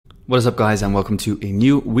What is up, guys, and welcome to a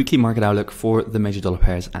new weekly market outlook for the major dollar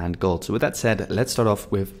pairs and gold. So with that said, let's start off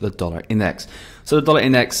with the dollar index. So the dollar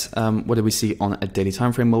index, what did we see on a daily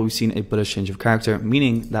time frame? Well, we've seen a bullish change of character,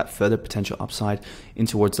 meaning that further potential upside in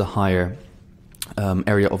towards the higher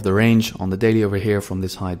area of the range on the daily over here, from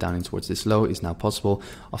this high down in towards this low, is now possible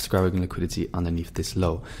after grabbing liquidity underneath this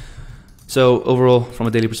low. So overall, from a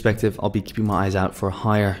daily perspective, I'll be keeping my eyes out for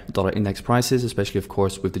higher dollar index prices, especially, of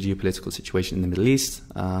course, with the geopolitical situation in the Middle East.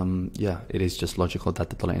 It is just logical that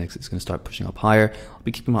the dollar index is going to start pushing up higher. I'll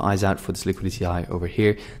be keeping my eyes out for this liquidity high over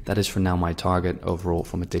here. That is for now my target overall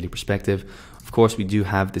from a daily perspective. Of course, we do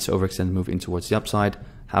have this overextended move in towards the upside.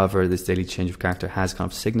 However, this daily change of character has kind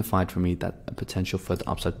of signified for me that a potential for the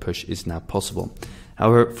upside push is now possible.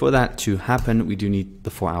 However, for that to happen, we do need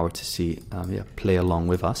the 4 hour to see play along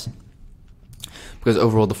with us. Because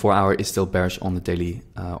overall, the 4 hour is still bearish on the daily,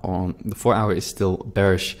 the 4 hour is still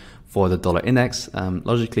bearish for the dollar index.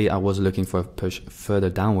 Logically, I was looking for a push further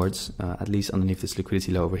downwards, at least underneath this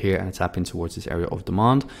liquidity low over here, and tap in towards this area of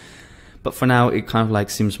demand. But for now, it kind of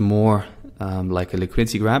like seems more like a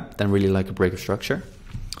liquidity grab than really like a break of structure.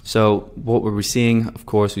 So what were we seeing? Of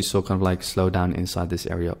course, we saw kind of like slow down inside this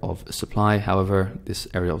area of supply. However, this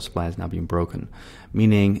area of supply has now been broken,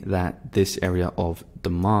 meaning that this area of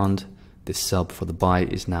demand, this sell before the buy,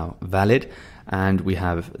 is now valid, and we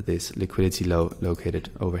have this liquidity low located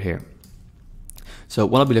over here. So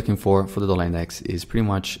what I'll be looking for the dollar index is pretty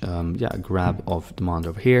much a grab of demand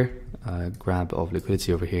over here, grab of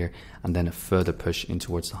liquidity over here, and then a further push in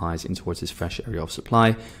towards the highs, in towards this fresh area of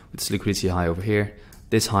supply with this liquidity high over here,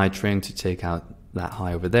 this high trying to take out that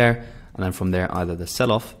high over there, and then from there either the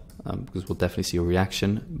sell-off, because we'll definitely see a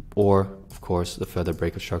reaction, or of course the further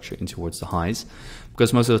break of structure in towards the highs.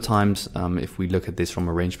 Because most of the times, if we look at this from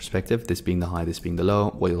a range perspective, this being the high, this being the low,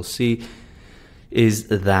 what you'll see is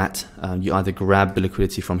that you either grab the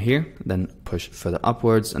liquidity from here, then push further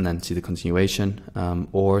upwards and then see the continuation,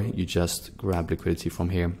 or you just grab liquidity from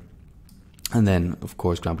here and then of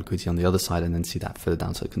course grab liquidity on the other side and then see that further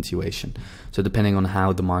downside continuation. So depending on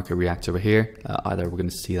how the market reacts over here, either we're going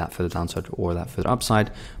to see that further downside or that further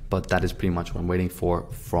upside, but that is pretty much what I'm waiting for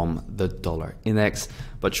from the dollar index.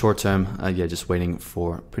 But short term, just waiting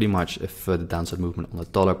for pretty much a further downside movement on the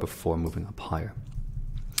dollar before moving up higher.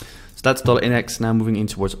 So that's dollar index. Now moving in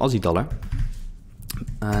towards Aussie dollar.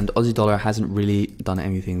 And Aussie dollar hasn't really done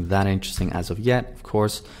anything that interesting as of yet. Of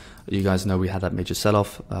course, you guys know we had that major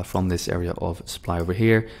sell-off from this area of supply over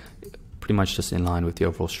here, pretty much just in line with the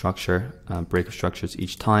overall structure, break of structures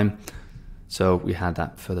each time. So we had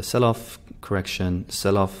that further sell-off, correction,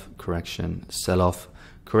 sell-off, correction, sell-off,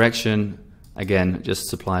 correction, again just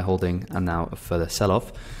supply holding, and now a further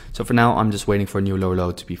sell-off. So for now, I'm just waiting for a new lower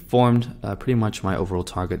low to be formed. Pretty much my overall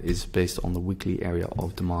target is based on the weekly area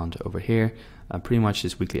of demand over here. Pretty much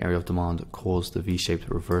this weekly area of demand caused the V-shaped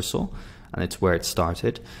reversal, and it's where it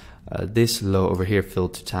started. This low over here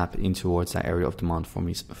failed to tap in towards that area of demand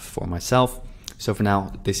for myself. So for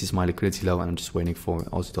now, this is my liquidity low, and I'm just waiting for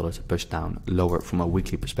Aussie dollar to push down lower from a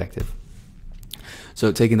weekly perspective.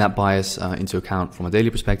 So taking that bias into account from a daily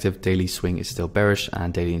perspective, daily swing is still bearish,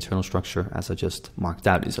 and daily internal structure, as I just marked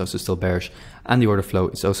out, is also still bearish, and the order flow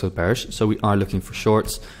is also bearish. So we are looking for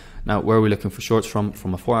shorts. Now, where are we looking for shorts from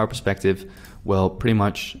a 4 hour perspective? Well, pretty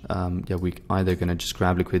much, we either going to just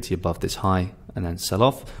grab liquidity above this high and then sell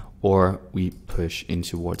off, or we push in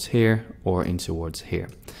towards here or in towards here.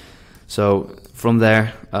 So from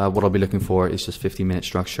there, what I'll be looking for is just 15-minute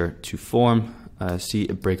structure to form, see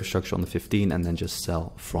a break of structure on the 15, and then just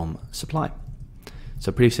sell from supply.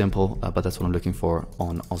 So pretty simple, but that's what I'm looking for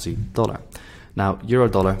on Aussie dollar. Now, euro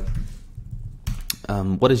dollar.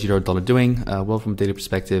 What is euro dollar doing? Well, from a daily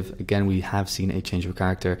perspective, again, we have seen a change of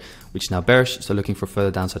character, which is now bearish. So looking for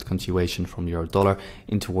further downside continuation from euro dollar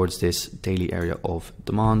in towards this daily area of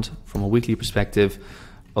demand. From a weekly perspective,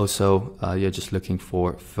 also, you're just looking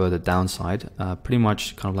for further downside. Pretty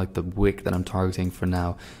much kind of like the wick that I'm targeting for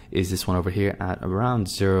now is this one over here at around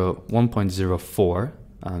 1.04.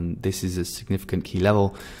 This is a significant key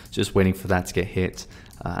level, just waiting for that to get hit.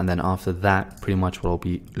 And then after that, pretty much what I'll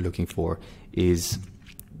be looking for is,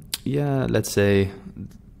 let's say,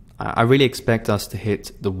 I really expect us to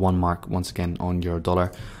hit the 1 mark once again on euro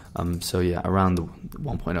dollar. Around the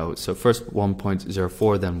 1.0. So first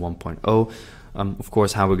 1.04, then 1.0. Of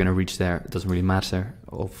course, how we're going to reach there, it doesn't really matter.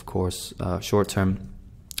 Of course, short term,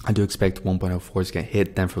 I do expect 1.04 to get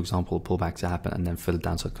hit, then for example, a pullback to happen, and then further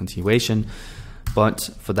downside continuation. But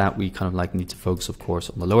for that, we kind of like need to focus, of course,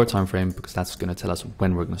 on the lower time frame, because that's going to tell us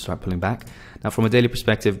when we're going to start pulling back. Now, from a daily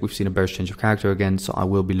perspective, we've seen a bearish change of character again, so I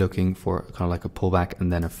will be looking for kind of like a pullback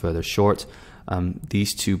and then a further short.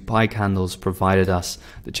 These two buy candles provided us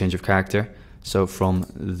the change of character. So from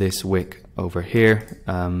this wick over here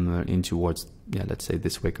in towards, let's say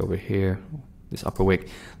this wick over here, this upper wick,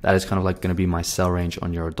 that is kind of like going to be my sell range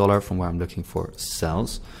on euro dollar from where I'm looking for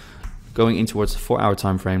sells. Going in towards the 4-hour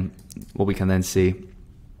time frame, what we can then see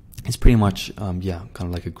is pretty much, kind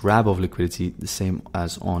of like a grab of liquidity, the same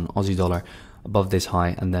as on Aussie dollar, above this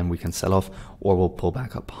high, and then we can sell off, or we'll pull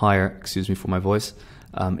back up higher, excuse me for my voice,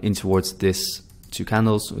 in towards these two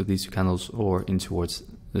candles, or in towards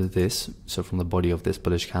this. So from the body of this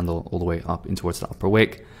bullish candle all the way up in towards the upper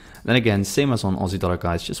wick. Then again, same as on Aussie dollar,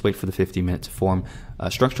 guys, just wait for the 50-minute to form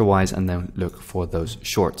structure wise, and then look for those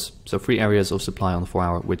shorts. So 3 areas of supply on the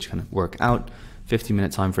 4-hour which can work out.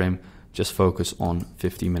 50-minute time frame, just focus on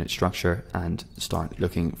 50-minute structure and start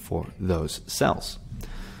looking for those sells.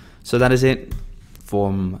 So that is it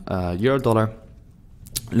from euro dollar,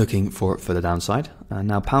 looking for further downside.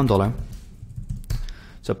 Now pound dollar.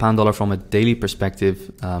 So pound dollar from a daily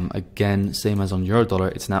perspective, again, same as on euro dollar,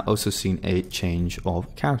 it's now also seen a change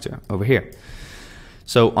of character over here.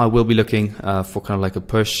 So I will be looking for kind of like a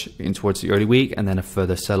push in towards the early week, and then a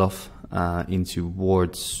further sell-off in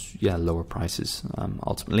towards lower prices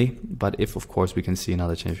ultimately. But if of course we can see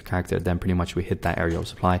another change of character, then pretty much we hit that area of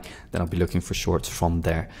supply, then I'll be looking for shorts from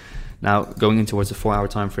there. Now going in towards the 4-hour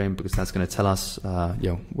time frame, because that's going to tell us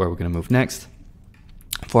where we're going to move next.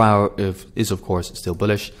 4-hour is of course still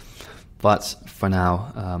bullish, but for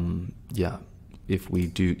now, if we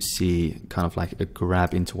do see kind of like a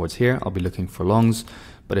grab in towards here, I'll be looking for longs.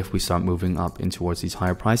 But if we start moving up in towards these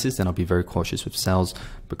higher prices, then I'll be very cautious with sells,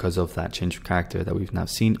 because of that change of character that we've now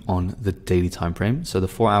seen on the daily time frame. So the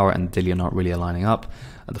 4-hour and the daily are not really aligning up.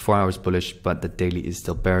 The 4-hour is bullish, but the daily is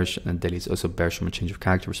still bearish, and the daily is also bearish from a change of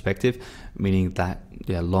character perspective, meaning that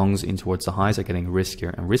longs in towards the highs are getting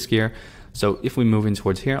riskier and riskier. So if we move in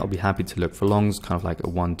towards here, I'll be happy to look for longs, kind of like a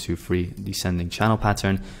 1, 2, 3 descending channel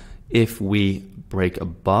pattern. If we break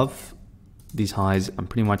above these highs, and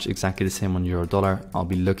pretty much exactly the same on euro dollar, I'll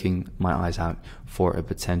be looking my eyes out for a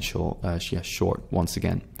potential short once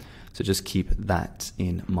again. So just keep that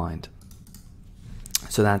in mind.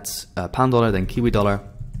 So that's pound dollar, then Kiwi dollar.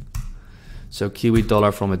 So Kiwi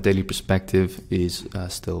dollar from a daily perspective is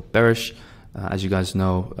still bearish. As you guys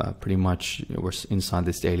know, pretty much we're inside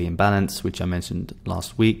this daily imbalance, which I mentioned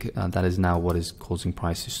last week. That is now what is causing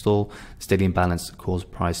price to stall. This daily imbalance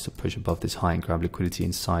caused price to push above this high and grab liquidity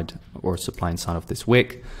inside, or supply inside of this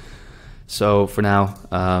wick. So for now,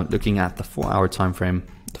 looking at the 4-hour time frame,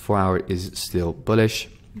 the 4-hour is still bullish.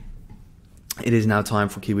 It is now time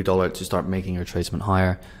for Kiwi dollar to start making a retracement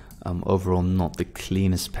higher. Overall, not the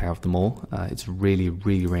cleanest pair of them all. It's really,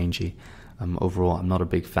 really rangy. Overall, I'm not a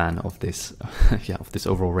big fan of this, of this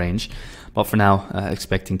overall range. But for now,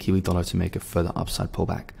 expecting Kiwi dollar to make a further upside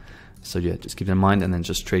pullback. So just keep that in mind, and then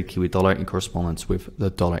just trade Kiwi dollar in correspondence with the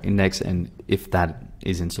dollar index, and if that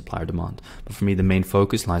is in supply or demand. But for me, the main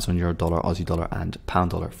focus lies on euro dollar, Aussie dollar, and pound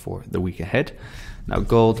dollar for the week ahead. Now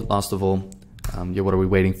gold, last of all, what are we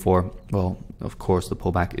waiting for? Well, of course, the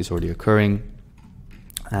pullback is already occurring,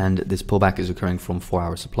 and this pullback is occurring from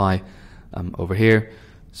 4-hour supply over here.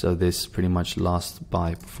 So this pretty much last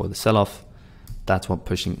buy before the sell-off. That's what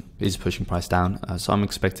is pushing price down. So I'm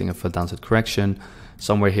expecting a full downside correction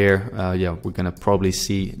somewhere here. We're going to probably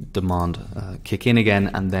see demand kick in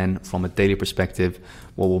again, and then from a daily perspective,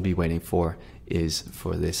 what we'll be waiting for is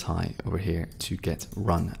for this high over here to get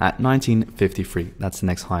run at 1953. That's the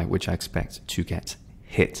next high, which I expect to get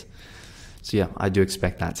hit. So I do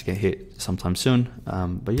expect that to get hit sometime soon.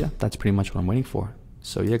 But that's pretty much what I'm waiting for.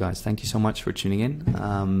 So guys, thank you so much for tuning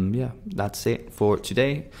in. That's it for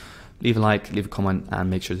today. Leave a like, leave a comment, and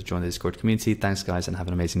make sure to join the Discord community. Thanks guys, and have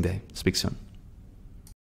an amazing day. Speak soon.